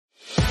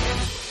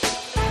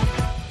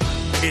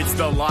It's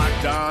the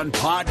Locked On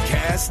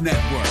Podcast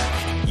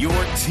Network, your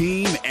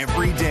team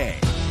every day.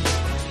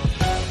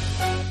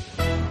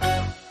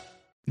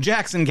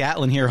 Jackson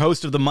Gatlin here,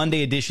 host of the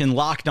Monday edition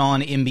Locked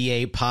On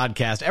NBA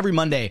podcast. Every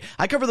Monday,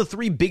 I cover the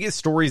three biggest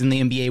stories in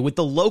the NBA with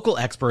the local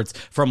experts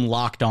from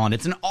Locked On.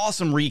 It's an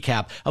awesome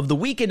recap of the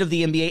weekend of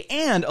the NBA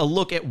and a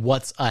look at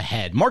what's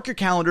ahead. Mark your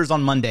calendars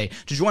on Monday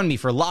to join me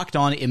for Locked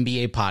On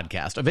NBA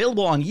podcast,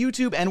 available on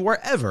YouTube and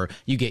wherever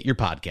you get your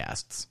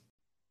podcasts.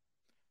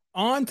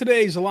 On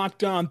today's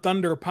Locked On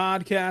Thunder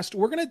podcast,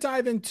 we're going to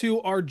dive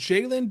into our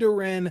Jalen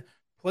Duren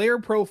player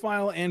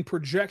profile and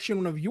projection,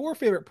 one of your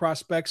favorite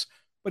prospects.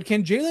 But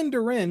can Jalen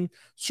Duren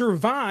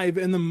survive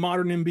in the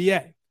modern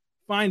NBA?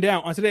 Find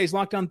out on today's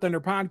Locked On Thunder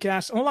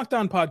podcast on the Locked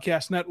On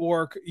Podcast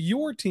Network,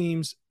 your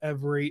teams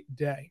every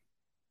day.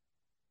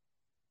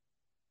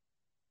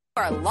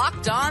 Our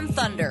Locked On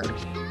Thunder,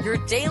 your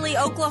daily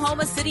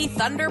Oklahoma City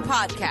Thunder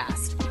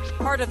podcast.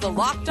 Part of the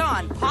Locked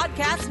On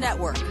Podcast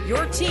Network,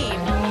 your team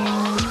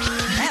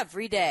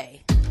every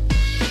day.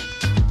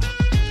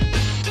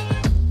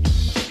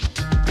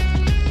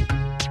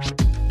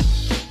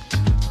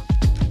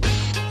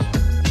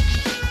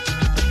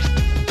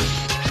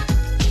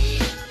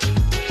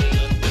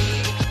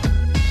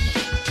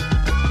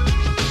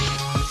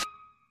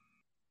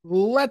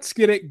 Let's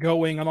get it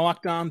going on the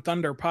Locked On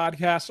Thunder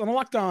podcast on the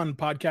Locked On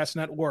Podcast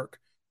Network,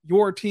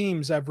 your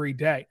teams every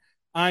day.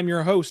 I'm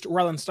your host,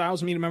 Rylan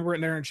Stiles, media member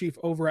and editor-in-chief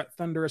over at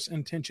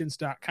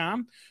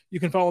thunderousintentions.com. You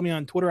can follow me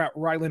on Twitter at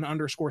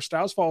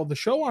Rylan_Stiles. Follow the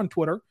show on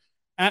Twitter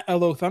at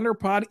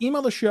LOThunderPod.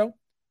 Email the show,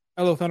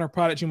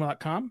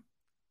 LOThunderPod@gmail.com.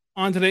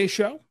 On today's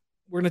show,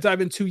 we're going to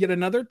dive into yet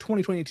another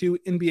 2022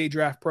 NBA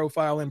draft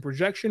profile and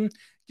projection,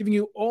 giving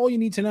you all you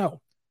need to know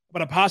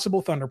about a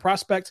possible Thunder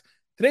prospect.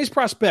 Today's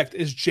prospect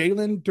is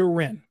Jalen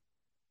Duren.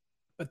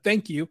 But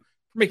thank you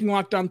for making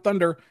Locked On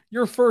Thunder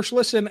your first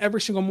listen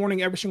every single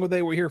morning, every single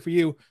day. We're here for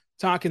you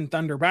talking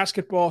Thunder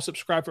basketball.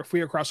 Subscribe for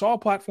free across all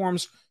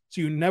platforms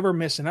so you never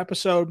miss an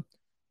episode.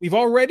 We've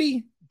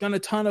already done a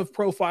ton of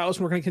profiles,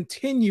 and we're going to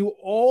continue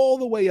all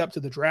the way up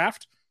to the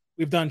draft.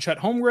 We've done Chet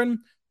Holmgren,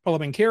 Paolo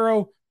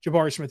Banchero,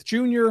 Jabari Smith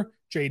Jr.,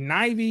 Jaden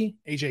Ivey,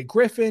 AJ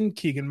Griffin,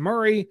 Keegan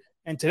Murray,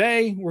 and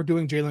today we're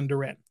doing Jalen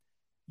Duren.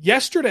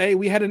 Yesterday,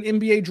 we had an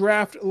NBA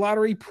draft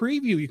lottery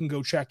preview you can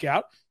go check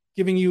out,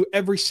 giving you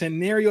every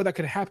scenario that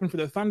could happen for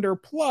the Thunder,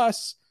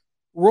 plus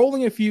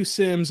rolling a few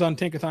sims on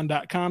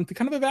tankathon.com to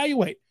kind of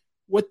evaluate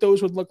what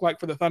those would look like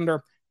for the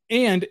Thunder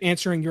and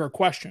answering your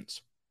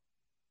questions.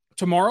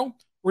 Tomorrow,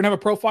 we're going to have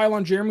a profile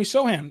on Jeremy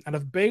Sohan out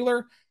of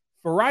Baylor.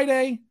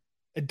 Friday,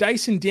 a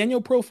Dyson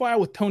Daniel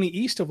profile with Tony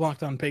East of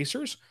Locked On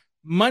Pacers.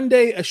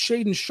 Monday, a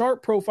Shaden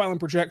Sharp profile and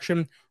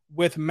projection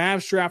with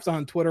Mavs Draft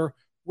on Twitter.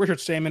 Richard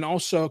Stamen,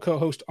 also a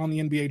co-host on the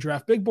NBA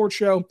Draft Big Board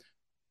Show.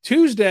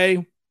 Tuesday,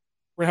 we're going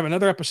to have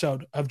another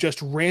episode of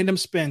just random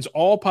spins,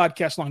 all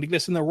podcast long, to get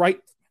us in the right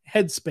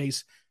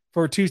headspace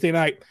for Tuesday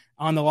night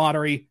on the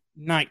lottery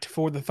night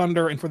for the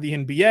Thunder and for the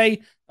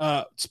NBA.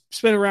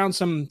 Spin around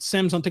some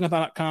sims on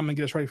tinkathon.com and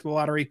get us ready for the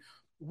lottery.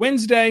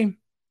 Wednesday,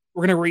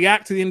 we're going to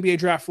react to the NBA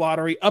Draft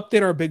lottery,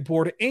 update our big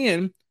board,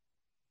 and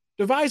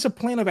devise a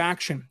plan of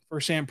action for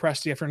Sam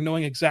Presti after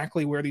knowing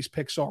exactly where these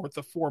picks are with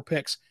the 4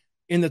 picks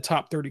in the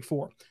top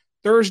 34.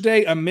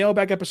 Thursday, a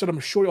mailbag episode. I'm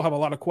sure you'll have a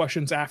lot of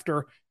questions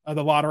after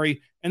the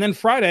lottery. And then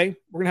Friday,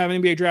 we're going to have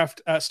an NBA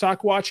Draft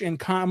stock watch and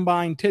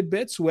combine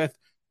tidbits with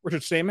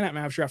Richard Stamen at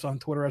Mavs Draft on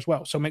Twitter as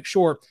well. So make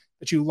sure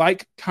that you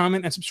like,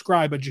 comment, and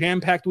subscribe. A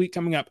jam-packed week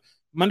coming up.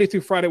 Monday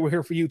through Friday, we're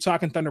here for you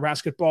talking Thunder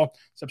basketball.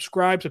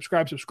 Subscribe,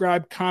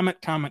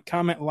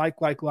 comment,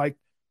 like,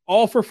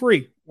 all for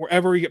free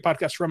wherever you get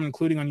podcasts from,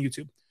 including on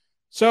YouTube.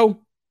 So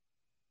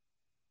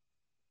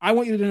I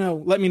want you to know,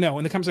 let me know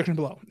in the comment section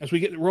below as we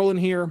get rolling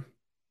here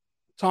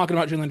talking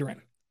about Jalen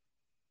Duren.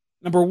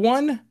 Number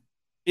one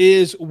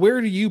is,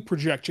 where do you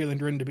project Jalen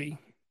Duren to be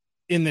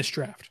in this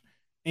draft?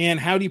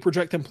 And how do you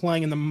project him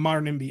playing in the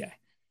modern NBA?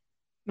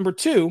 Number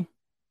two,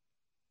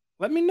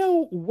 let me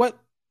know what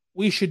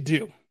we should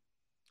do.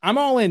 I'm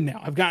all in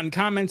now. I've gotten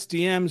comments,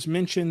 DMs,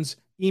 mentions,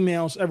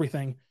 emails,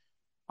 everything.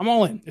 I'm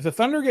all in. If the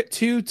Thunder get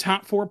 2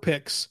 top 4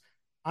 picks,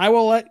 I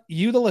will let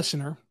you, the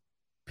listener,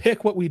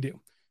 pick what we do.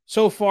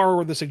 So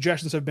far, the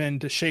suggestions have been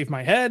to shave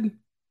my head.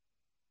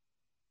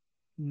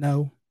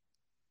 No.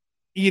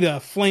 Eat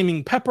a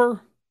flaming pepper.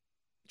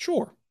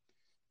 Sure.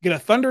 Get a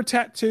Thunder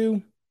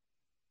tattoo.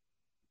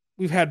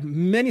 We've had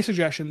many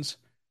suggestions.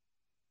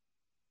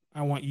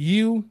 I want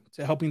you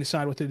to help me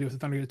decide what to do with the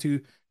Thunder get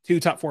two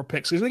top 4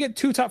 picks. Because if they get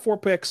 2 top 4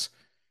 picks,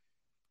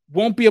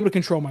 won't be able to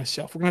control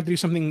myself. We're going to have to do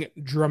something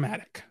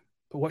dramatic.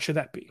 But what should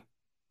that be?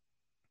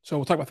 So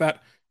we'll talk about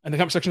that in the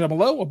comment section down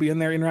below. I'll be in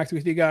there interacting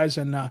with you guys,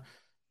 and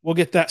we'll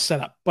get that set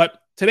up.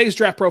 But today's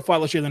draft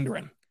profile is Jalen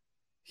Duren.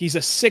 He's a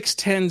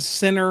 6'10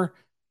 center,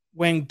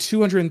 weighing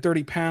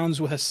 230 pounds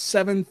with a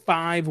 7'5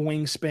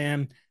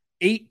 wingspan,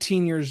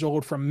 18 years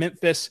old, from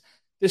Memphis.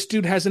 This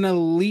dude has an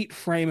elite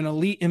frame, an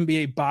elite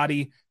NBA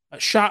body, a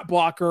shot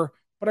blocker.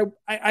 But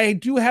I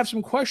do have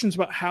some questions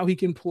about how he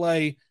can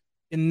play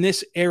in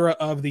this era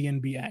of the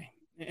NBA.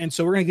 And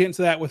so we're going to get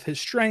into that with his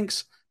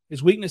strengths,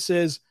 his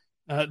weaknesses,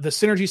 the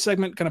synergy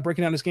segment, kind of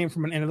breaking down his game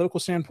from an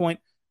analytical standpoint,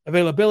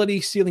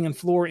 availability, ceiling and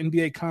floor,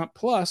 NBA comp,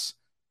 plus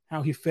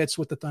how he fits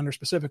with the Thunder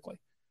specifically.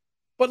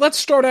 But let's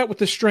start out with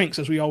the strengths,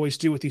 as we always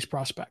do with these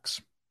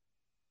prospects.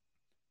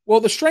 Well,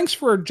 the strengths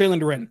for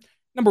Jalen Duren.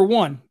 Number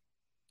one,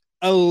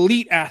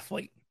 elite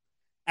athlete.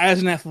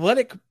 As an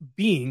athletic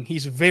being,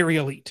 he's very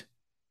elite.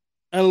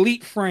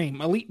 Elite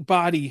frame, elite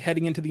body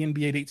heading into the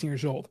NBA at 18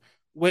 years old,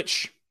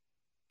 which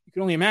you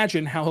can only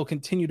imagine how he'll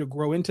continue to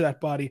grow into that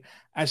body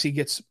as he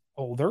gets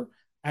older,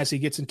 as he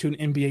gets into an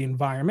NBA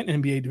environment,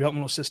 an NBA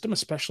developmental system,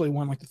 especially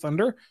one like the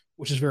Thunder,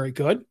 which is very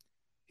good.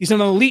 He's an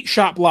elite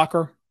shot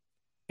blocker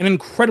and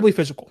incredibly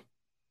physical.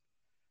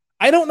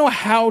 I don't know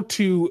how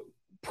to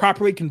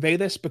properly convey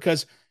this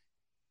because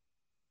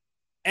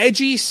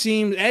edgy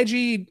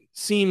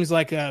seems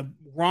like a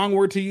wrong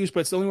word to use,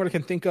 but it's the only word I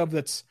can think of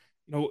that's,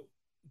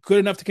 good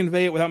enough to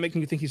convey it without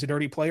making you think he's a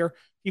dirty player.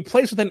 He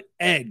plays with an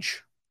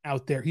edge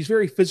out there. He's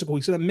very physical.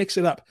 He's going to mix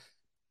it up.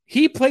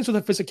 He plays with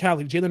a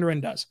physicality. Jalen Duren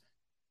does.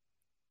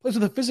 Plays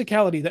with a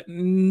physicality that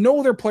no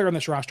other player on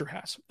this roster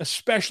has,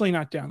 especially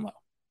not down low.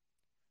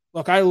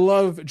 Look, I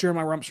love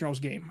Jeremiah Rumpsnell's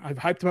game. I've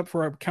hyped him up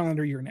for a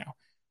calendar year now.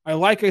 I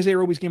like Isaiah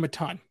Roby's game a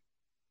ton.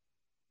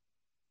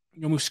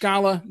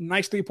 Muscala,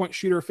 nice three-point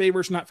shooter.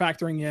 Favors not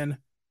factoring in.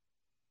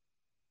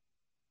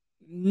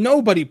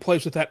 Nobody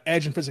plays with that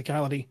edge and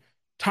physicality,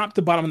 top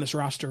to bottom in this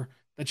roster,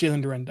 that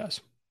Jalen Duren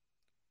does.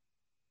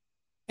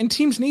 And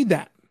teams need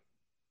that.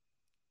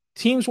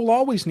 Teams will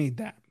always need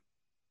that.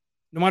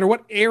 No matter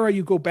what era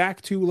you go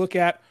back to look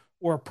at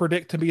or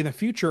predict to be in the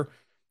future,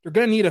 they're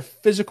going to need a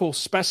physical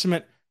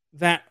specimen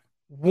that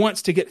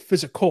wants to get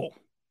physical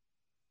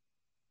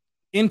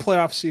in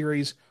playoff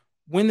series,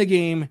 win the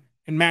game,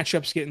 and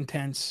matchups get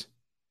intense.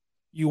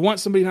 You want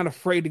somebody not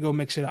afraid to go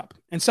mix it up,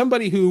 and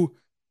somebody who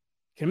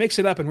can mix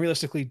it up and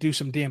realistically do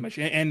some damage.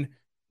 And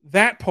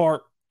that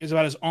part is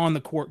about his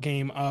on-the-court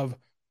game of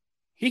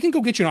he can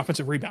go get you an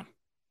offensive rebound.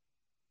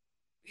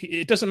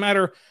 It doesn't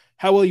matter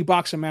how well you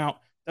box him out.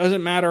 It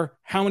doesn't matter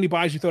how many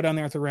buys you throw down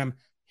there at the rim.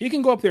 He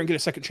can go up there and get a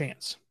second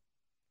chance.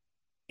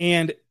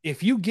 And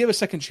if you give a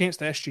second chance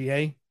to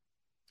SGA,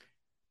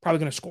 probably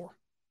going to score.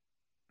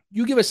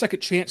 You give a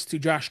second chance to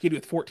Josh Giddey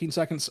with 14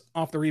 seconds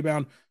off the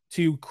rebound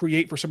to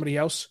create for somebody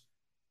else,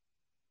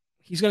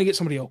 he's going to get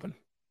somebody open.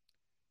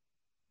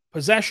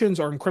 Possessions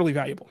are incredibly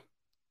valuable.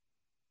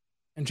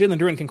 And Jalen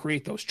Duren can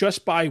create those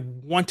just by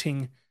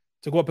wanting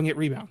to go up and get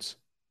rebounds.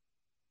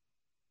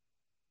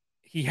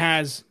 He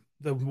has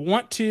the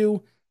want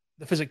to,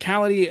 the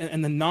physicality,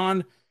 and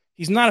the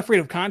he's not afraid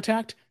of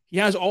contact. He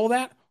has all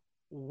that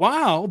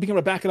while being able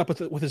to back it up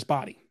with his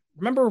body.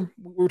 Remember,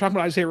 we were talking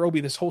about Isaiah Roby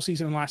this whole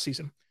season and last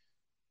season.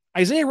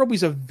 Isaiah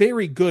Roby's a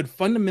very good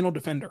fundamental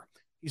defender.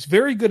 He's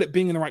very good at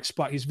being in the right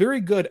spot. He's very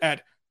good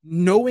at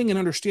knowing and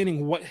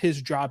understanding what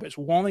his job is,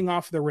 walling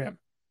off the rim.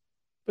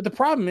 But the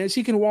problem is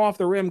he can wall off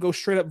the rim, go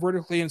straight up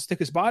vertically and stick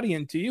his body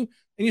into you,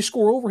 and you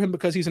score over him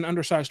because he's an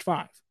undersized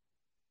 5.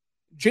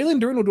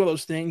 Jalen Duren will do all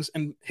those things,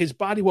 and his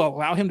body will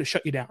allow him to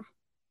shut you down.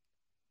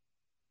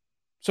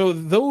 So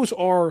those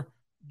are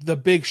the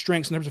big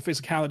strengths in terms of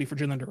physicality for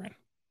Jalen Duren.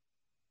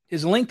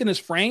 His length and his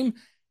frame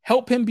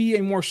help him be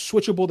a more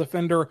switchable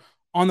defender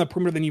on the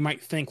perimeter than you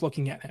might think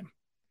looking at him,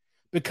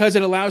 because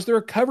it allows the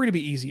recovery to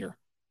be easier,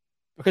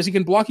 because he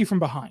can block you from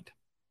behind.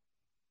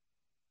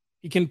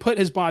 He can put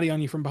his body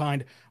on you from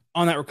behind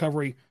on that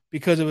recovery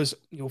because of his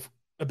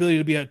ability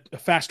to be a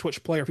fast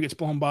twitch player if he gets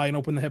blown by and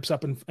open the hips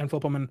up and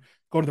flip them and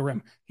go to the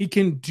rim. He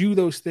can do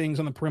those things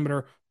on the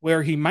perimeter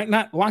where he might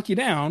not lock you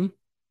down,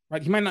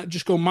 right? He might not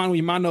just go mano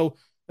a mano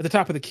at the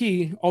top of the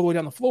key all the way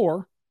down the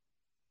floor,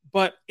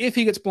 but if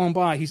he gets blown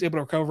by, he's able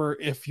to recover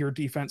if your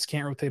defense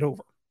can't rotate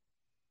over.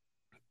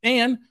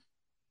 And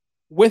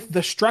with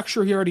the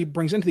structure he already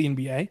brings into the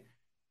NBA,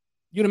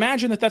 you'd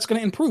imagine that that's going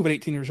to improve at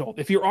 18 years old.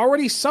 If you're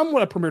already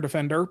somewhat a perimeter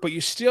defender, but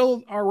you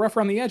still are rough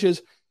around the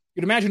edges,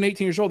 you'd imagine at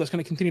 18 years old that's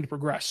going to continue to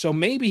progress. So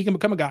maybe he can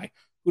become a guy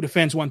who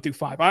defends 1 through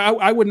 5.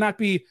 I would not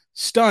be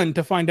stunned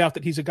to find out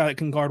that he's a guy that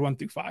can guard 1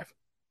 through 5.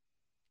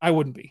 I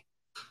wouldn't be.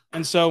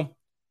 And so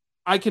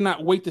I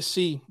cannot wait to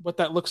see what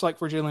that looks like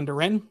for Jalen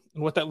Duren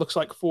and what that looks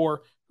like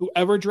for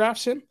whoever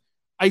drafts him.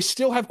 I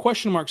still have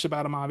question marks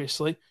about him,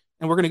 obviously,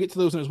 and we're going to get to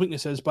those in his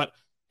weaknesses, but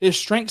his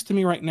strengths to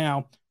me right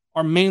now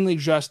are mainly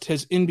just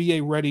his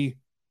NBA-ready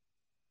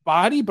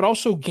body, but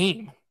also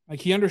game. Like,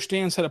 he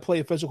understands how to play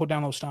a physical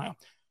down-low style.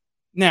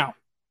 Now,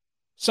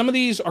 some of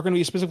these are going to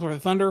be specific for the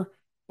Thunder,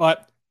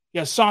 but he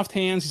has soft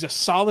hands. He's a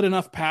solid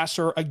enough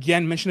passer.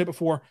 Again, mentioned it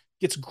before,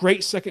 gets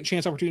great second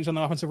chance opportunities on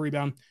the offensive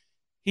rebound.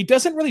 He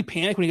doesn't really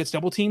panic when he gets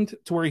double-teamed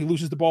to where he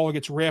loses the ball or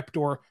gets ripped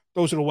or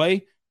throws it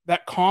away.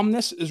 That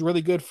calmness is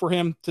really good for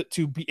him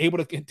to be able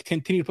to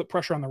continue to put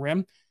pressure on the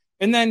rim.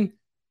 And then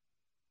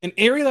an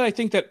area that I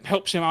think that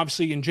helps him,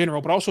 obviously, in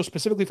general, but also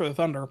specifically for the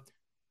Thunder,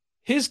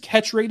 his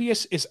catch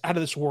radius is out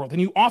of this world.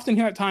 And you often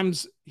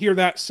hear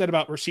that said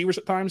about receivers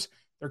at times,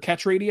 their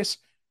catch radius.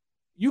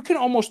 You can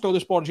almost throw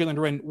this ball to Jalen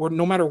Duren where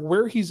no matter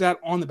where he's at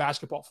on the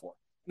basketball floor,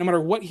 no matter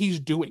what he's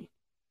doing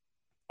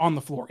on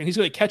the floor, and he's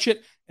going to catch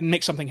it and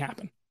make something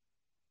happen.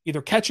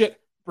 either catch it,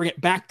 bring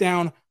it back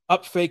down,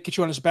 up fake, get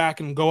you on his back,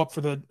 and go up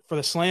for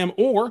the slam,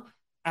 or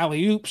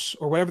alley-oops,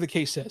 or whatever the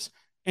case is.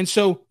 And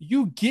so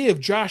you give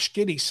Josh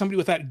Giddey, somebody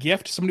with that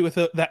gift, somebody with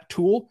that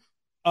tool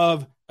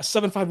of a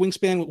 7'5"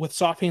 wingspan with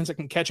soft hands that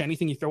can catch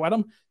anything you throw at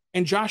him,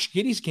 and Josh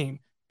Giddey's game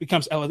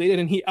becomes elevated,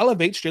 and he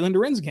elevates Jalen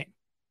Duren's game.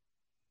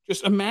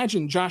 Just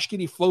imagine Josh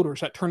Giddey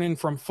floaters that turn in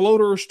from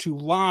floaters to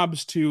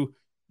lobs to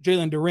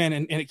Jalen Duren,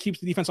 and it keeps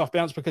the defense off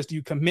balance, because do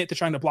you commit to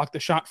trying to block the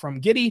shot from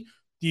Giddey?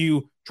 Do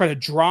you try to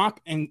drop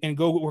and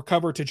go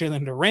recover to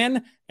Jalen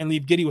Duren and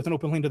leave Giddey with an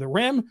open lane to the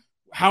rim?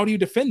 How do you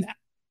defend that?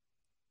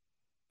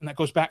 And that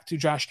goes back to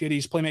Josh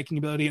Giddey's playmaking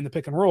ability in the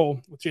pick and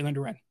roll with Jalen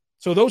Duren.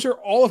 So those are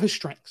all of his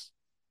strengths,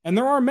 and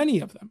there are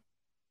many of them.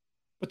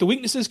 But the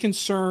weaknesses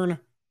concern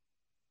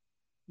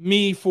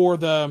me for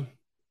the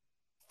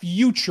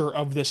future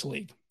of this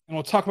league. And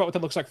we'll talk about what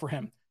that looks like for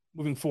him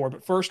moving forward.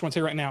 But first, I want to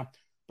say right now,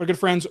 our good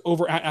friends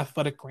over at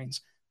Athletic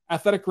Greens.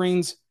 Athletic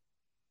Greens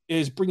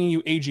is bringing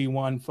you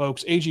AG1,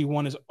 folks.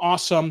 AG1 is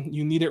awesome.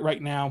 You need it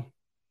right now.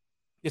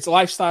 It's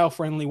lifestyle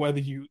friendly, whether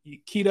you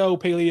eat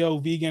keto,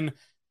 paleo, vegan,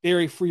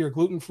 dairy-free, or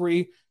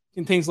gluten-free.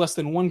 Contains less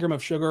than 1 gram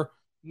of sugar,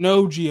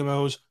 no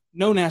GMOs,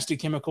 no nasty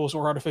chemicals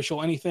or artificial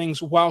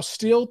anythings, while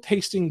still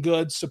tasting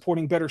good,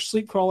 supporting better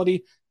sleep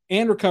quality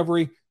and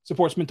recovery,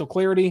 supports mental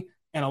clarity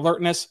and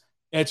alertness.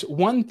 It's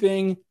one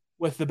thing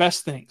with the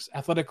best things.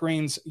 Athletic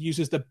Greens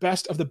uses the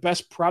best of the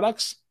best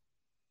products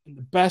and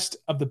the best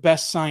of the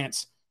best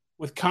science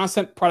with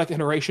constant product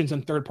iterations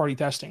and third-party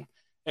testing.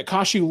 It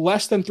costs you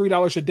less than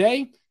 $3 a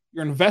day.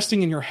 You're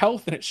investing in your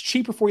health, and it's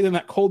cheaper for you than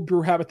that cold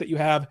brew habit that you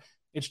have.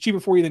 It's cheaper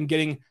for you than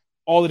getting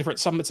all the different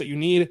supplements that you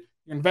need.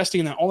 You're investing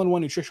in that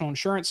all-in-one nutritional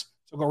insurance.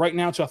 So go right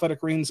now to Athletic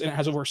Greens, and it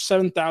has over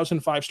 7,000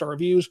 five-star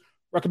reviews,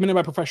 recommended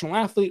by professional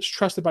athletes,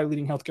 trusted by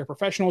leading healthcare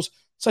professionals,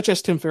 such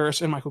as Tim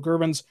Ferriss and Michael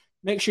Gervins.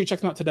 Make sure you check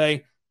them out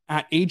today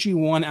at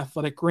AG1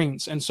 Athletic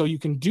Greens. And so you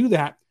can do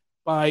that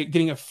by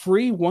getting a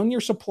free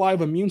 1-year supply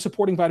of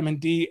immune-supporting vitamin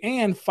D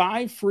and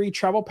 5 free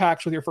travel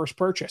packs with your first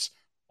purchase.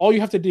 All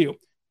you have to do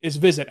is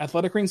visit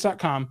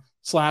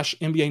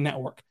athleticgreens.com/NBA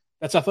Network.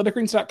 That's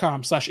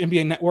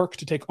athleticgreens.com/NBA Network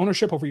to take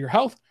ownership over your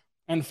health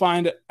and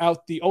find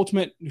out the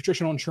ultimate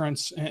nutritional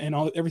insurance and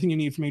everything you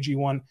need from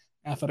AG1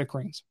 Athletic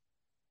Greens.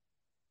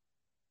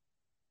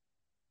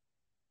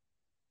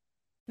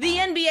 The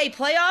NBA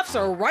playoffs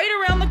are right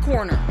around the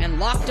corner, and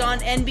Locked On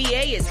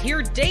NBA is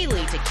here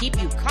daily to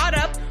keep you caught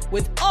up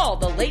with all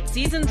the late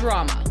season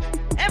drama.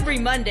 Every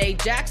Monday,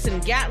 Jackson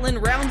Gatlin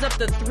rounds up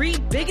the 3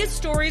 biggest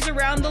stories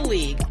around the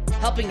league,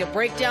 helping to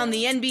break down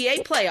the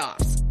NBA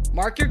playoffs.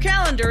 Mark your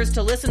calendars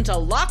to listen to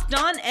Locked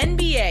On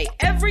NBA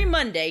every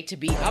Monday to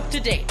be up to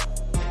date.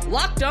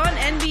 Locked On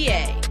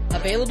NBA,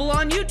 available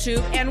on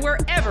YouTube and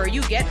wherever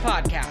you get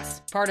podcasts.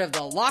 Part of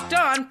the Locked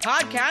On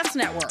Podcast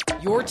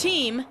Network, your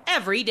team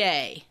every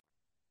day.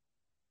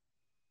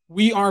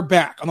 We are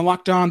back on the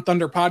Locked On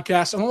Thunder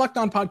podcast on the Locked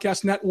On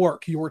Podcast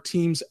Network, your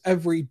teams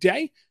every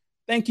day.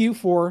 Thank you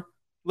for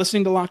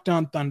listening to Locked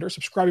On Thunder,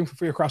 subscribing for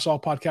free across all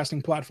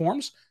podcasting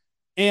platforms,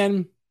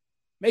 and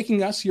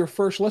making us your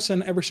first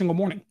listen every single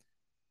morning.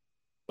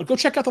 But go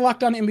check out the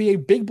Locked On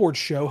NBA Big Board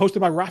show hosted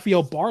by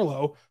Rafael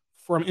Barlow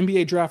from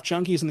NBA Draft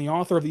Junkies and the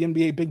author of the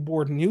NBA Big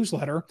Board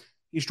newsletter.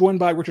 He's joined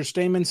by Richard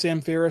Stayman,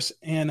 Sam Ferriss,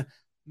 and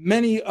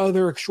many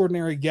other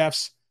extraordinary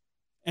guests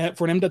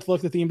for an in-depth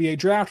look at the NBA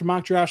draft,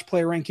 mock drafts,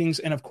 player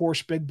rankings, and of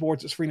course, Big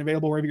Boards is free and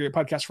available wherever you get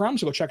your podcasts from.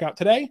 So go check out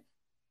today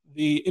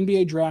the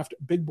NBA Draft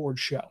Big Board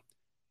show.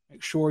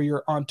 Make sure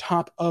you're on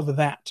top of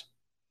that.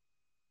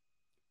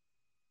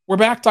 We're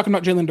back talking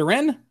about Jalen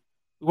Duren.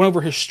 We went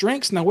over his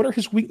strengths. Now, what are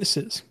his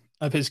weaknesses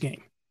of his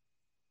game?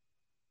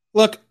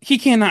 Look, he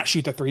cannot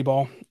shoot the 3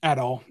 ball at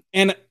all.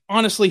 And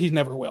honestly, he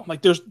never will.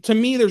 To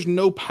me, there's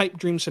no pipe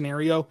dream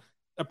scenario,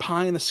 a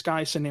pie in the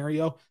sky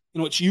scenario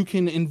in which you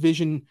can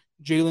envision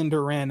Jalen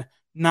Duren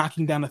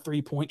knocking down a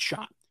 3-point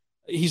shot.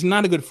 He's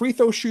not a good free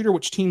throw shooter,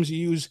 which teams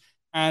use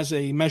as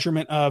a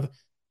measurement of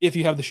if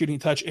you have the shooting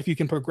touch, if you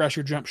can progress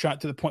your jump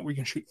shot to the point where you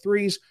can shoot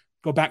threes.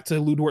 Go back to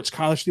Lou Dort's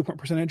college 3-point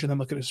percentage and then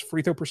look at his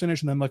free throw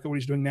percentage and then look at what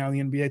he's doing now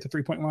in the NBA at the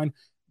 3-point line.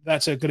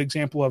 That's a good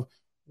example of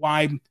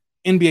why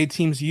NBA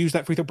teams use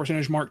that free throw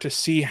percentage mark to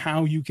see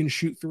how you can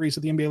shoot threes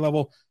at the NBA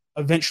level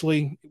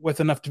eventually with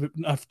enough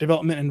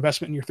development and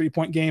investment in your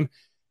 3-point game.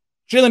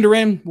 Jalen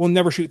Duren will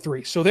never shoot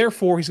 3. So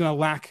therefore, he's going to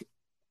lack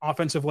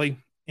offensively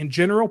in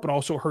general, but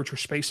also hurt your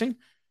spacing.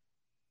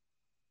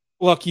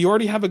 Look, you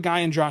already have a guy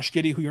in Josh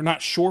Giddey who you're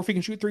not sure if he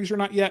can shoot 3s or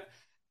not yet.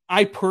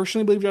 I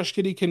personally believe Josh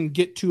Giddey can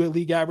get to a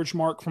league average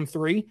mark from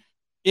 3,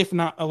 if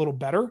not a little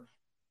better.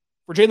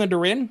 For Jalen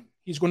Duren,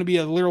 he's going to be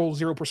a literal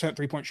 0%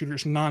 3-point shooter,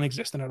 just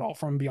non-existent at all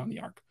from beyond the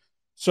arc.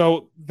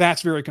 So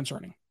that's very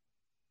concerning.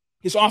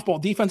 His off-ball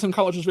defense in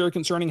college is very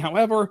concerning.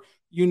 However,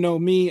 you know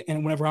me,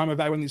 and whenever I'm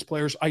evaluating these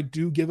players, I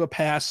do give a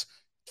pass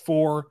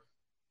for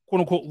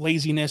quote-unquote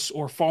laziness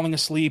or falling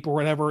asleep or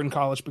whatever in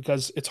college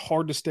because it's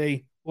hard to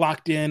stay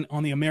locked in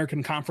on the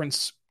American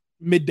Conference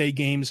midday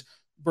games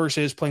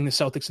versus playing the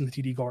Celtics in the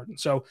TD Garden.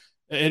 So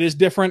it is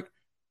different.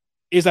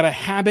 Is that a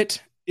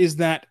habit? Is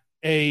that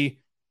a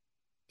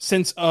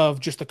sense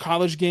of just the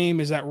college game.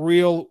 Is that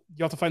real?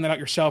 You have to find that out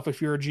yourself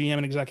if you're a GM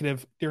and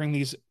executive during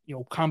these,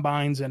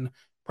 combines and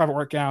private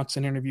workouts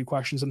and interview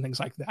questions and things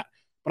like that.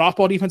 But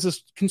off-ball defense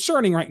is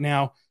concerning right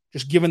now,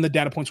 just given the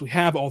data points we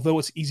have, although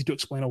it's easy to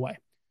explain away.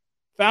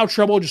 Foul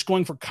trouble, just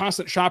going for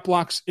constant shot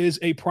blocks is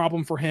a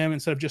problem for him.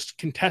 Instead of just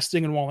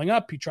contesting and walling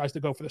up, he tries to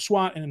go for the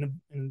swat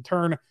and in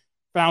turn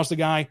fouls the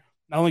guy.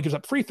 Not only gives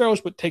up free throws,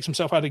 but takes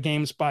himself out of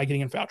games by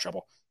getting in foul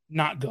trouble.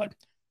 Not good.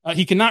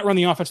 He cannot run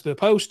the offense to the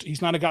post.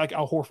 He's not a guy like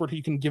Al Horford who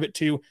you can give it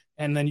to,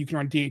 and then you can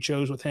run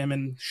DHOs with him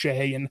and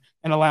Shea and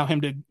allow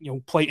him to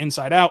play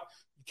inside out.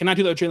 You cannot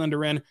do that with Jalen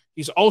Duren.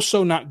 He's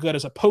also not good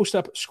as a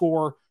post-up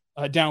scorer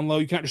down low.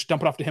 You cannot just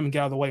dump it off to him and get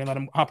out of the way and let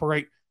him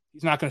operate.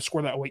 He's not going to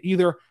score that way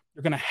either.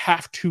 You're going to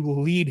have to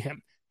lead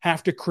him,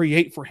 have to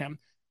create for him.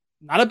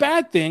 Not a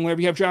bad thing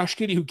whenever you have Josh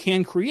Giddey who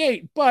can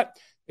create, but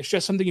it's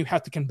just something you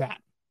have to combat.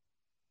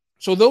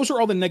 So those are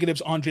all the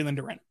negatives on Jalen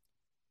Duren.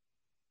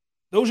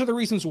 Those are the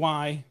reasons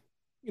why,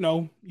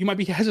 you might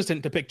be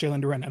hesitant to pick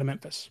Jalen Duren out of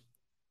Memphis.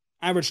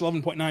 Averaged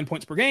 11.9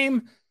 points per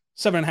game,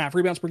 7.5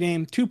 rebounds per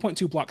game,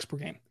 2.2 blocks per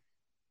game.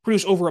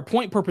 Produced over a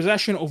point per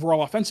possession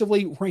overall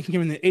offensively, ranking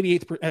him in the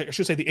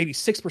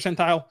 86th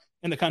percentile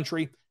in the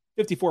country,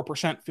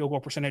 54% field goal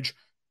percentage,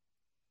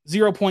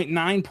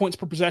 0.9 points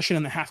per possession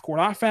in the half-court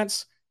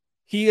offense.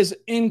 He is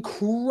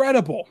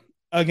incredible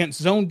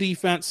against zone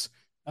defense,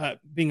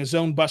 being a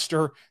zone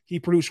buster. He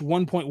produced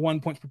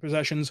 1.1 points per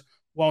possessions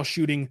while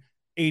shooting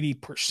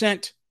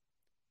 80%.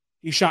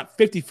 He shot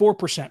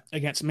 54%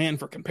 against man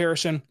for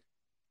comparison.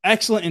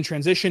 Excellent in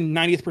transition,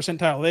 90th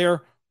percentile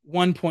there,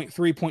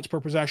 1.3 points per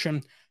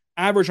possession.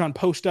 Average on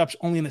post-ups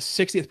only in the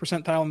 60th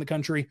percentile in the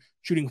country,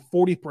 shooting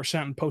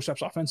 40% in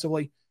post-ups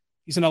offensively.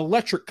 He's an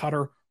electric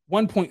cutter,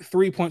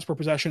 1.3 points per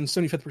possession,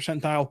 75th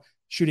percentile,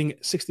 shooting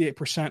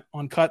 68%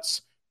 on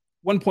cuts.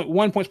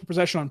 1.1 points per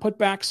possession on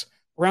putbacks.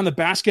 Around the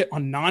basket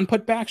on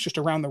non-putbacks, just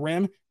around the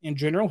rim in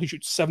general, he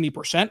shoots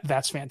 70%.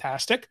 That's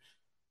fantastic.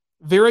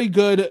 Very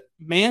good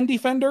man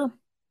defender,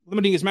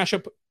 limiting his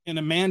matchup in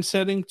a man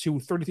setting to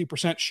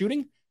 33%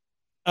 shooting.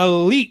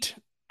 Elite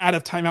out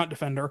of timeout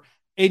defender,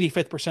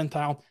 85th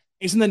percentile.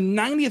 He's in the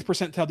 90th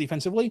percentile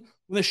defensively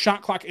when the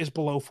shot clock is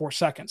below 4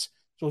 seconds.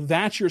 So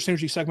that's your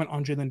synergy segment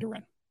on Jalen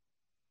Duren.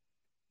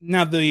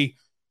 Now, the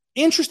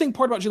interesting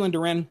part about Jalen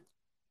Duren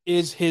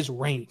is his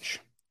range.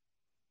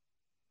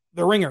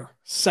 The Ringer,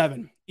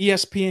 7.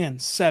 ESPN,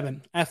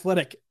 7.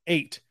 Athletic,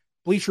 8.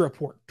 Bleacher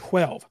Report,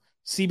 12.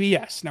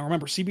 CBS. Now,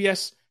 remember,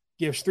 CBS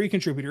gives 3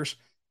 contributors,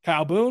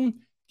 Kyle Boone,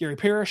 Gary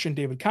Parrish, and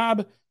David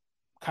Cobb.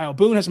 Kyle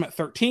Boone has him at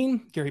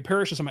 13. Gary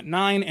Parrish has him at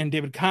 9. And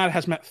David Cobb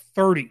has him at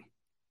 30.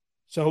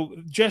 So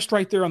just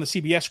right there on the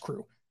CBS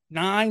crew.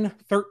 9,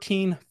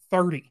 13,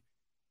 30.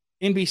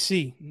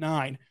 NBC,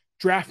 9.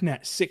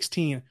 DraftNet,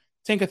 16.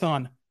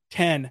 Tankathon,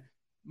 10.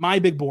 My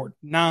Big Board,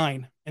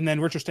 9. And then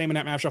Richard Stamen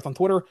at Mavshoff on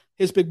Twitter,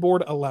 his big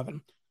board,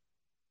 11.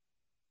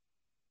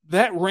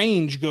 That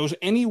range goes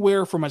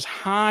anywhere from as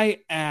high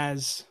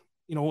as,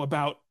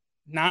 about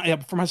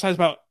 9, from as high as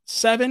about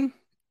 7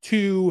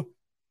 to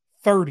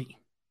 30.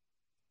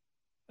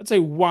 That's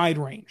a wide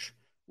range.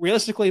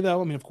 Realistically,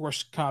 though, of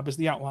course, Cobb is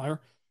the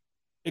outlier.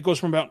 It goes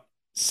from about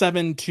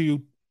 7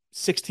 to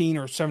 16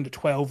 or 7 to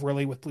 12,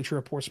 really, with Bleacher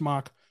Report's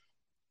mock.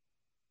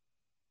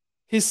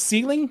 His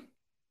ceiling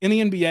in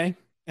the NBA,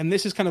 and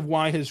this is kind of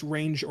why his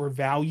range or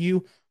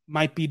value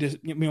might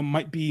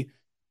be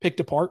picked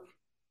apart.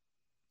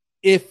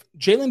 If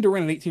Jalen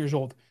Duren at 18 years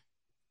old,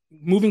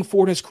 moving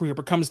forward in his career,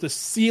 becomes the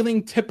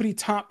ceiling tippity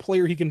top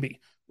player he can be,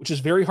 which is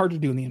very hard to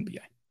do in the NBA.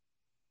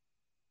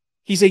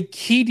 He's a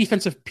key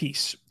defensive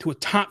piece to a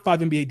top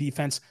 5 NBA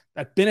defense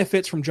that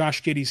benefits from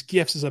Josh Giddey's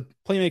gifts as a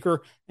playmaker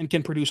and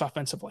can produce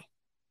offensively.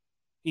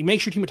 He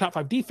makes your team a top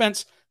 5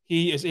 defense.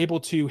 He is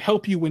able to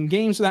help you win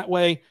games that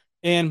way.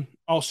 And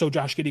also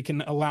Josh Giddey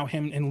can allow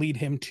him and lead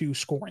him to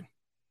scoring.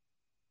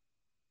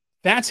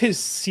 That's his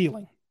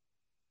ceiling.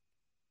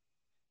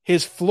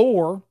 His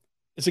floor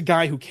is a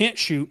guy who can't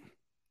shoot,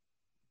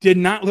 did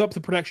not live up to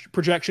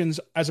projections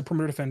as a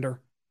perimeter defender,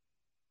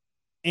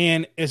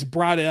 and is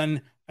brought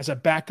in as a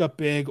backup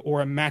big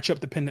or a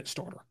matchup-dependent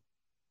starter.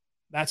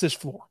 That's his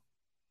floor.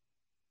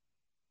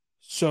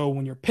 So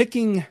when you're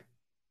picking,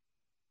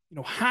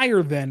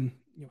 higher than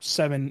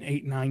 7,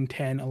 8, 9,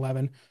 10,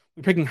 11,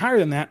 you're picking higher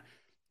than that,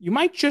 you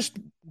might just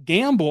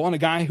gamble on a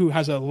guy who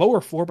has a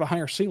lower floor but a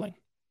higher ceiling.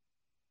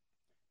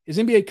 His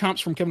NBA comps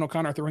from Kevin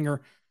O'Connor at the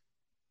Ringer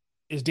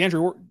is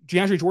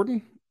DeAndre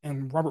Jordan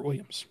and Robert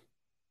Williams.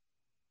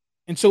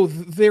 And so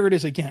there it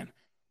is again.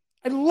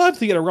 I'd love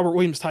to get a Robert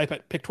Williams type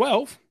at pick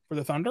 12 for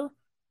the Thunder.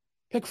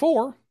 Pick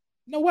 4,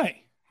 no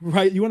way,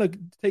 right? You want to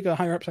take a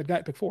higher upside guy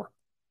at pick 4.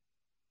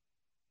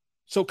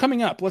 So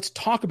coming up, let's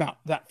talk about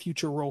that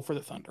future role for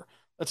the Thunder.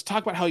 Let's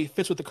talk about how he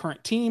fits with the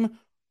current team,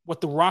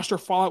 what the roster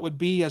fallout would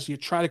be as you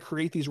try to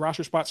create these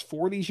roster spots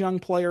for these young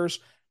players.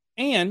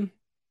 And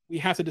we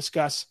have to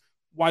discuss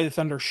why the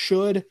Thunder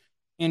should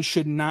and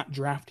should not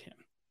draft him.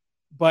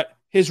 But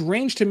his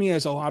range to me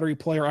as a lottery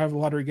player, I have a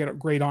lottery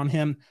grade on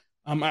him.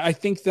 I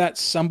think that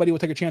somebody will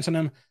take a chance on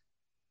him.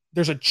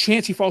 There's a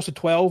chance he falls to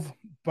 12,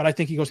 but I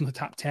think he goes in the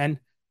top 10.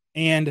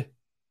 And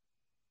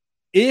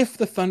if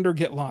the Thunder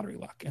get lottery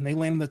luck and they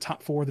land in the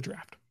top 4 of the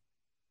draft,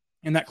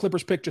 and that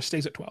Clippers pick just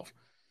stays at 12,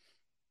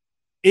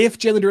 if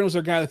Jalen Duren was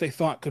their guy that they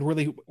thought could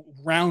really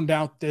round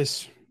out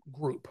this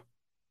group,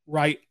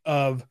 right,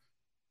 of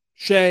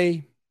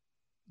Shea,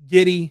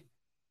 Giddey,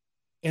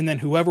 and then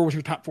whoever was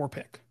your top 4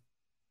 pick,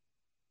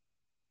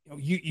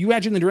 you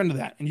add Jalen Duren to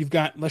that, and you've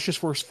got, let's just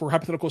for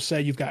hypothetical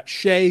say, you've got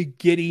Shea,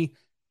 Giddey,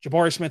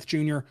 Jabari Smith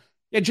Jr.,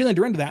 Jalen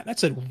Duren to that.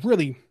 That's a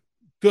really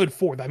good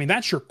 4. I mean,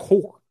 that's your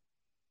core.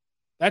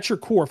 That's your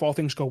core if all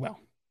things go well.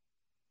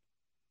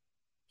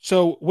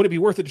 So would it be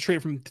worth it to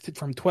trade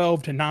from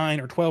 12 to 9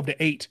 or 12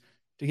 to 8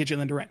 to get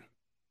Jalen Duren? At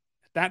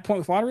that point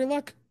with lottery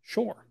luck,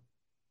 sure.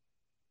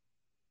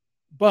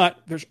 But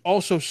there's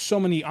also so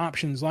many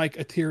options like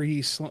a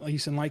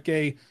Tyrese, like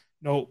a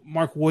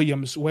Mark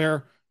Williams,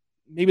 where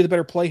maybe the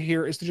better play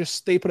here is to just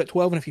stay put at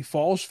 12. And if he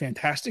falls,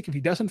 fantastic. If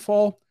he doesn't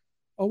fall,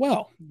 oh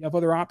well, you have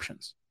other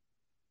options.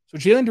 So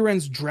Jalen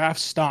Duren's draft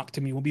stock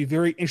to me will be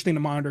very interesting to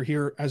monitor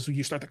here as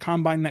you start the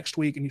combine next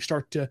week and you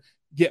start to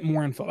get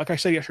more info. Like I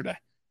said yesterday,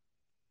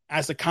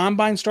 as the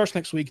combine starts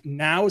next week,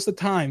 now is the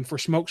time for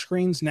smoke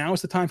screens. Now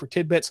is the time for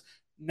tidbits.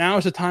 Now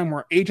is the time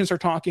where agents are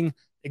talking,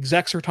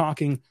 execs are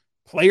talking,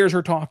 players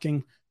are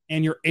talking,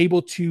 and you're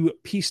able to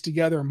piece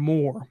together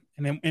more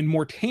and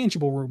more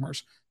tangible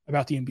rumors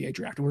about the NBA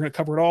draft. And we're going to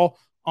cover it all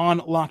on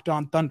Locked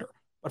On Thunder.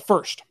 But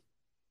first,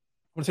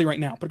 I want to say right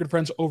now, put good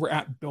friends over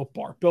at Built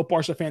Bar. Built Bar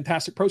is a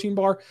fantastic protein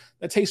bar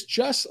that tastes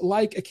just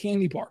like a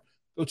candy bar.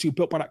 Go to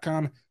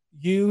BuiltBar.com,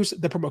 use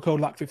the promo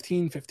code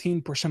LOCK15,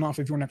 15% off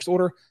of your next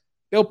order.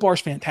 Built Bar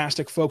is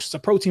fantastic, folks. It's a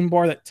protein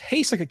bar that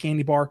tastes like a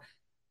candy bar.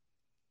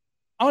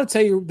 I want to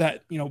tell you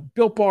that,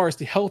 Built Bar is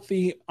the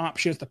healthy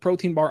option. It's the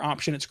protein bar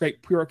option. It's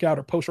great pre-workout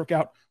or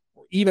post-workout,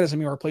 or even as a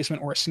meal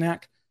replacement or a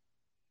snack.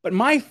 But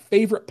my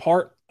favorite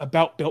part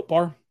about Built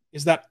Bar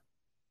is that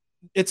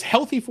it's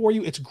healthy for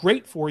you. It's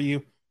great for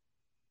you,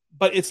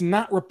 but it's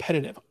not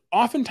repetitive.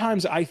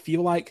 Oftentimes, I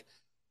feel like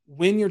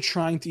when you're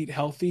trying to eat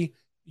healthy,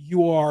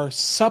 you are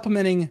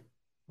supplementing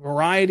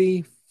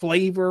variety,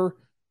 flavor,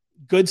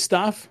 good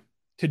stuff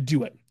to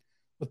do it.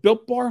 With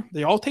Built Bar,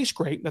 they all taste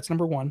great. That's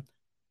number one.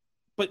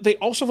 But they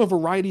also have a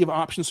variety of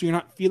options, so you're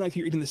not feeling like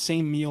you're eating the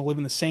same meal,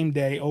 living the same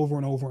day over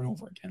and over and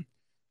over again.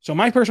 So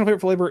my personal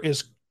favorite flavor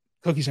is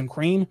cookies and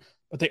cream,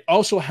 but they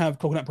also have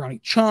coconut brownie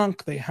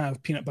chunk. They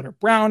have peanut butter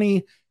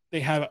brownie.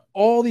 They have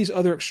all these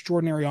other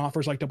extraordinary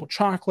offers like double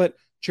chocolate,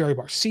 cherry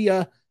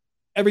barcia,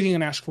 everything you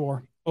can ask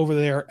for over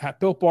there at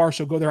Built Bar.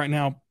 So go there right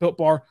now. Built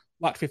Bar,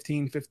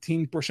 LOCK15,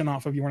 15%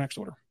 off of your next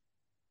order.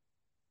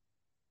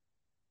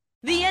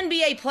 The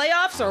NBA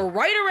playoffs are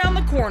right around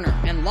the corner,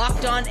 and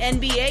Locked On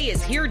NBA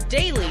is here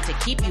daily to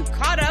keep you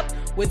caught up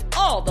with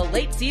all the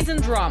late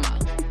season drama.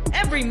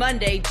 Every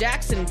Monday,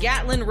 Jackson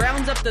Gatlin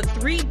rounds up the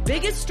 3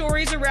 biggest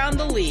stories around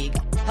the league,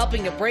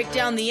 helping to break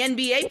down the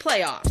NBA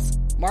playoffs.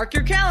 Mark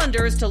your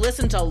calendars to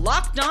listen to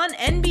Locked On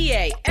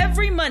NBA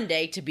every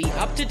Monday to be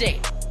up to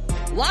date.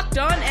 Locked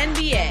On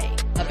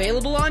NBA,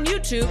 available on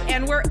YouTube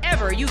and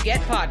wherever you get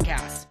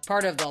podcasts.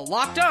 Part of the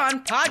Locked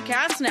On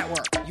Podcast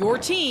Network, your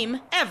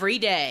team every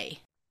day.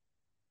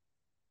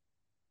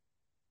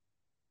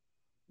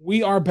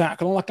 We are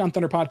back on the Locked On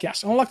Thunder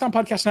podcast. On the Locked On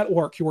Podcast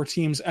Network, your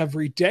teams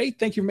every day.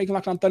 Thank you for making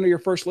Locked On Thunder your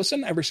first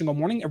listen every single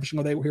morning, every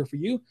single day. We're here for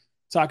you,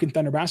 talking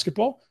Thunder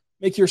basketball.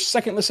 Make your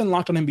second listen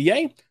Locked On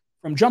NBA.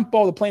 From jump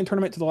ball, the play-in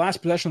tournament, to the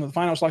last possession of the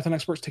finals, Locked On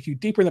experts take you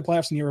deeper in the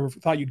playoffs than you ever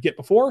thought you'd get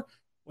before,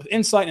 with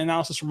insight and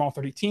analysis from all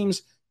 30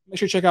 teams. Make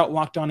sure you check out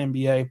Locked On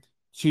NBA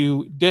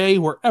today,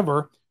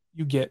 wherever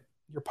you get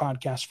your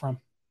podcast from.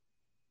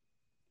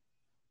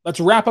 Let's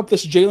wrap up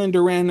this Jalen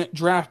Duren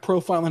draft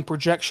profile and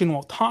projection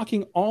while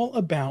talking all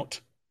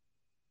about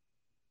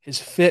his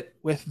fit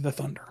with the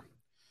Thunder.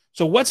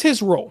 So what's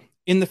his role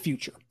in the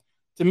future?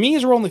 To me,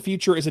 his role in the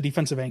future is a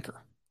defensive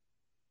anchor.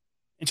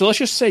 And so let's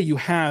just say you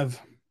have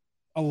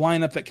a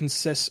lineup that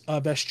consists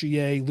of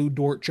SGA, Lou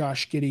Dort,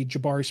 Josh Giddey,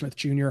 Jabari Smith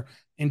Jr.,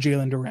 and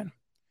Jalen Duren.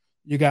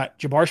 You got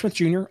Jabari Smith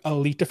Jr.,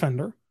 elite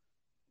defender,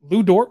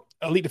 Lou Dort,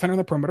 elite defender on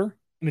the perimeter,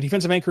 and a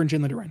defensive anchor in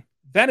Jalen Duren.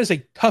 That is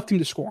a tough team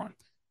to score on.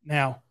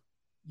 Now,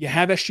 you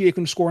have SGA who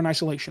can score in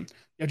isolation.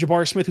 You have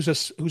Jabari Smith,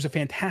 who's a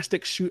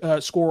fantastic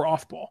scorer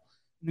off ball.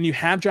 And then you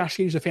have Josh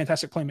Giddey, who's a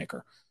fantastic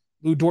playmaker.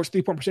 Lou Dort's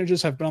three-point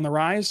percentages have been on the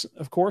rise,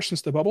 of course,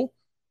 since the bubble,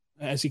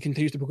 as he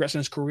continues to progress in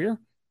his career.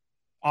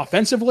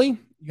 Offensively,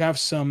 you have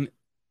some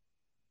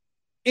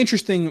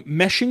interesting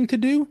meshing to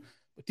do,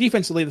 but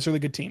defensively, that's a really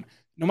good team.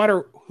 No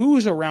matter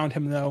who's around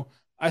him, though,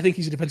 I think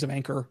he's a defensive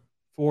anchor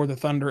for the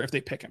Thunder if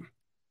they pick him.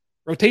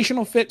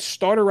 Rotational fit,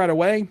 starter right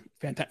away.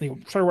 Fantastic.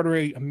 Starter right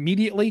away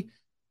immediately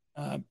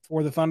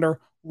for the Thunder.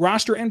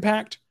 Roster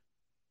impact.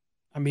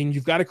 I mean,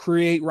 you've got to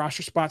create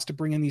roster spots to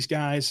bring in these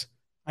guys.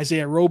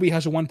 Isaiah Roby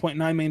has a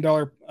 $1.9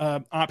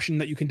 million option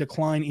that you can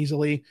decline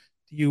easily.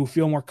 You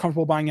feel more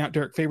comfortable buying out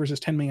Derek Favors as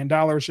 $10 million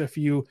if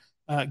you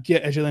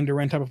get a Jalen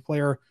Duren type of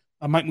player.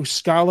 Mike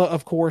Muscala,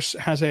 of course,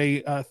 has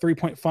a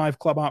 3.5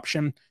 club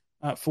option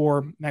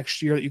for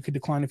next year that you could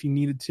decline if you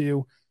needed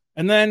to.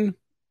 And then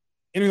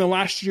entering the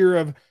last year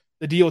of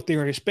the deal with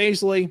Darius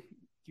Baisley,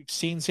 you've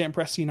seen Sam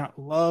Presti not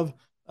love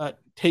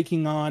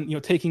taking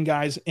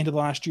guys into the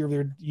last year of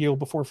their deal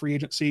before free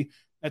agency,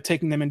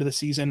 taking them into the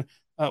season,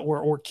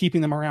 or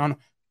keeping them around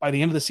by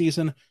the end of the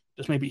season.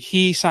 Does maybe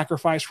he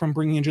sacrifice from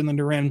bringing in Jalen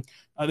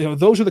Duren?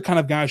 Those are the kind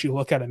of guys you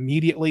look at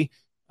immediately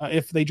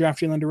if they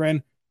draft Jalen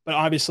Duren. But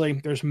obviously,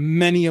 there's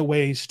many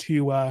ways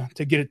to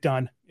get it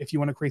done if you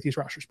want to create these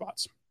roster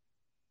spots.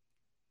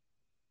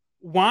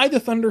 Why the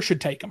Thunder should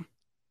take him?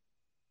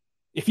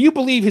 If you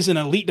believe he's an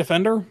elite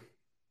defender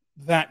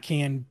that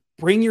can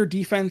bring your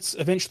defense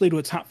eventually to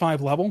a top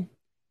 5 level,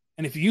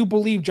 and if you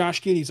believe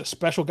Josh Giddey is a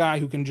special guy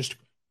who can just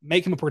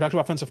make him a productive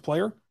offensive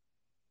player,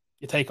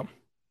 you take him.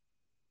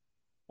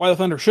 Why the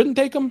Thunder shouldn't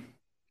take him?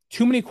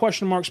 Too many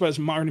question marks about his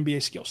modern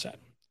NBA skill set.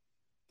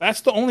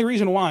 That's the only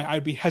reason why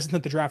I'd be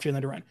hesitant to draft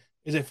Jalen Duren,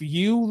 is if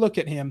you look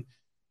at him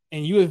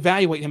and you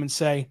evaluate him and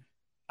say,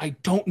 I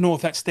don't know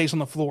if that stays on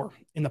the floor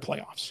in the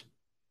playoffs.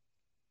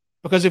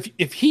 Because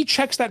if he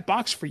checks that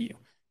box for you,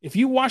 if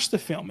you watch the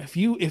film, if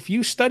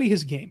you study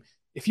his game,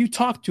 if you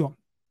talk to him,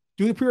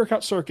 do the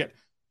pre-workout circuit,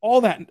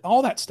 all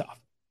that stuff,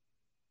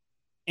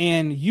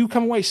 and you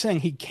come away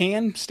saying he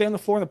can stay on the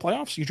floor in the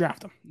playoffs, you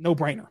draft him. No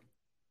brainer.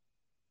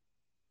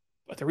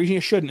 But the reason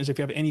you shouldn't is if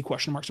you have any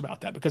question marks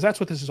about that, because that's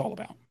what this is all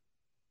about.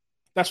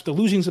 That's what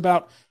the losing's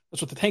about.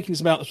 That's what the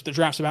tanking's about. That's what the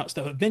draft's about. Is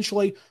to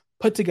eventually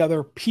put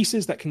together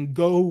pieces that can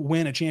go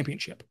win a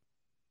championship.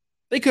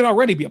 They could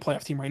already be a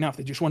playoff team right now if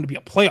they just wanted to be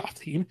a playoff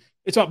team.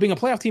 It's about being a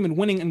playoff team and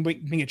winning and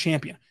being a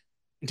champion.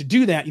 And to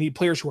do that, you need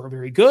players who are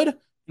very good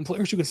and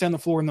players who can stand on the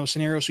floor in those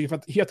scenarios. So you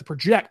have to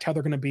project how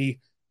they're going to be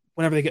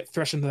whenever they get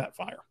thrust into that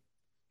fire.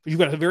 Because you've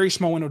got a very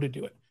small window to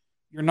do it.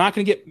 You're not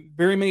going to get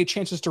very many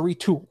chances to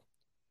retool.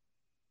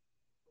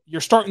 You're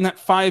starting that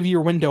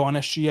 5-year window on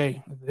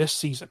SGA this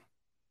season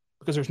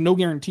because there's no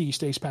guarantee he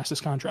stays past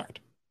this contract.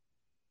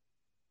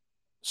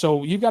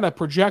 So you've got to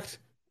project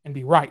and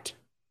be right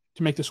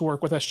to make this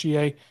work with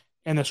SGA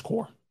and this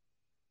core.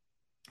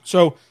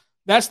 So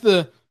that's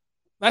the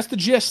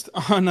gist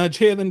on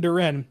Jalen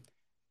Duren.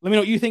 Let me know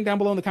what you think down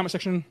below in the comment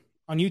section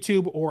on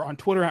YouTube or on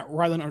Twitter at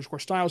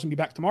Rylan_Styles, and be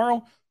back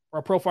tomorrow for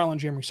our profile on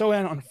Jeremy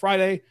Sohan. On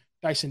Friday,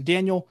 Dyson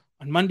Daniel.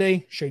 On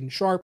Monday, Shaden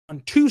Sharp.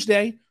 On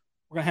Tuesday,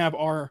 we're going to have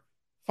our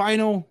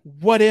final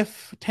What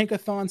If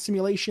Tankathon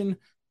simulation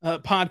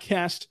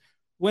podcast.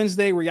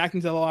 Wednesday,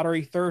 reacting to the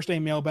lottery. Thursday,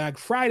 mailbag.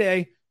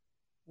 Friday,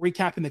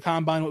 recapping the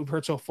combine, what we've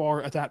heard so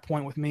far at that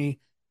point with me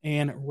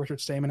and Richard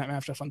Stamen at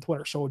MavStuff on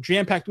Twitter. So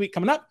jam-packed week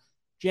coming up.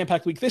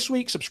 Jam-packed week this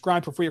week.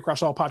 Subscribe for free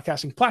across all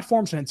podcasting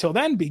platforms. And until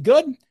then, be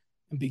good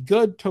and be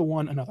good to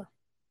one another.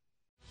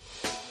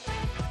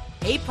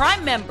 Hey,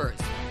 Prime members,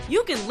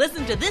 you can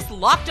listen to this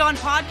Locked On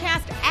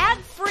podcast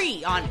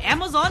ad-free on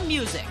Amazon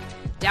Music.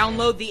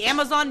 Download the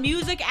Amazon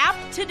Music app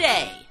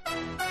today.